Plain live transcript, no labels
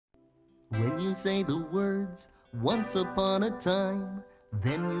When you say the words, once upon a time,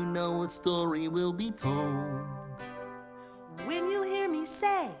 then you know a story will be told. When you hear me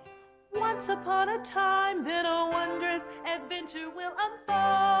say, once upon a time, then a wondrous adventure will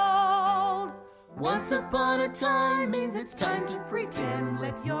unfold. Once upon a time means it's time to pretend.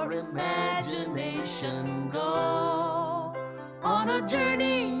 Let your imagination go on a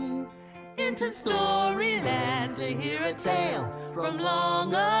journey into Storyland to hear a tale from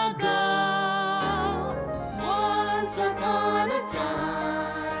long ago. Once upon a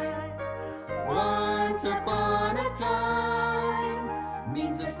time, once upon a time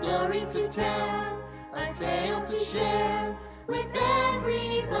means a story to tell, a tale to share with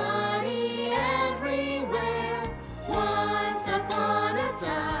everybody, everywhere. Once upon a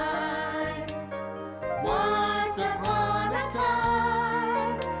time, once upon a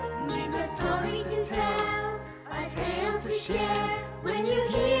time means a story to tell, a tale to share. When you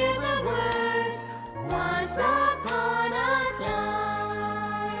hear the words, once upon a time.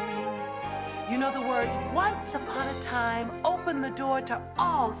 You know the words once upon a time open the door to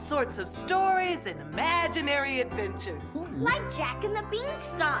all sorts of stories and imaginary adventures. Like Jack and the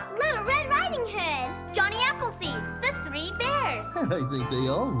Beanstalk, Little Red Riding Hood, Johnny Appleseed, the Three Bears. And I think they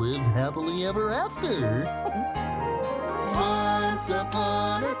all lived happily ever after. Once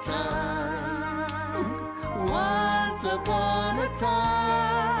upon a time, once upon a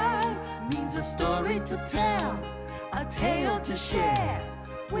time means a story to tell, a tale to share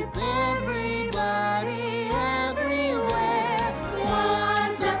with everybody, everywhere.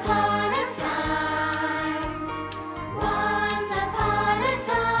 Once upon a time, once upon a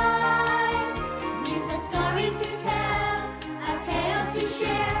time means a story to tell, a tale to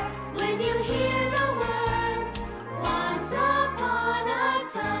share. When you hear the words, once upon a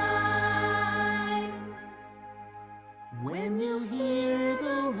time. When you hear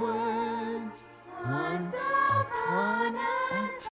the words, once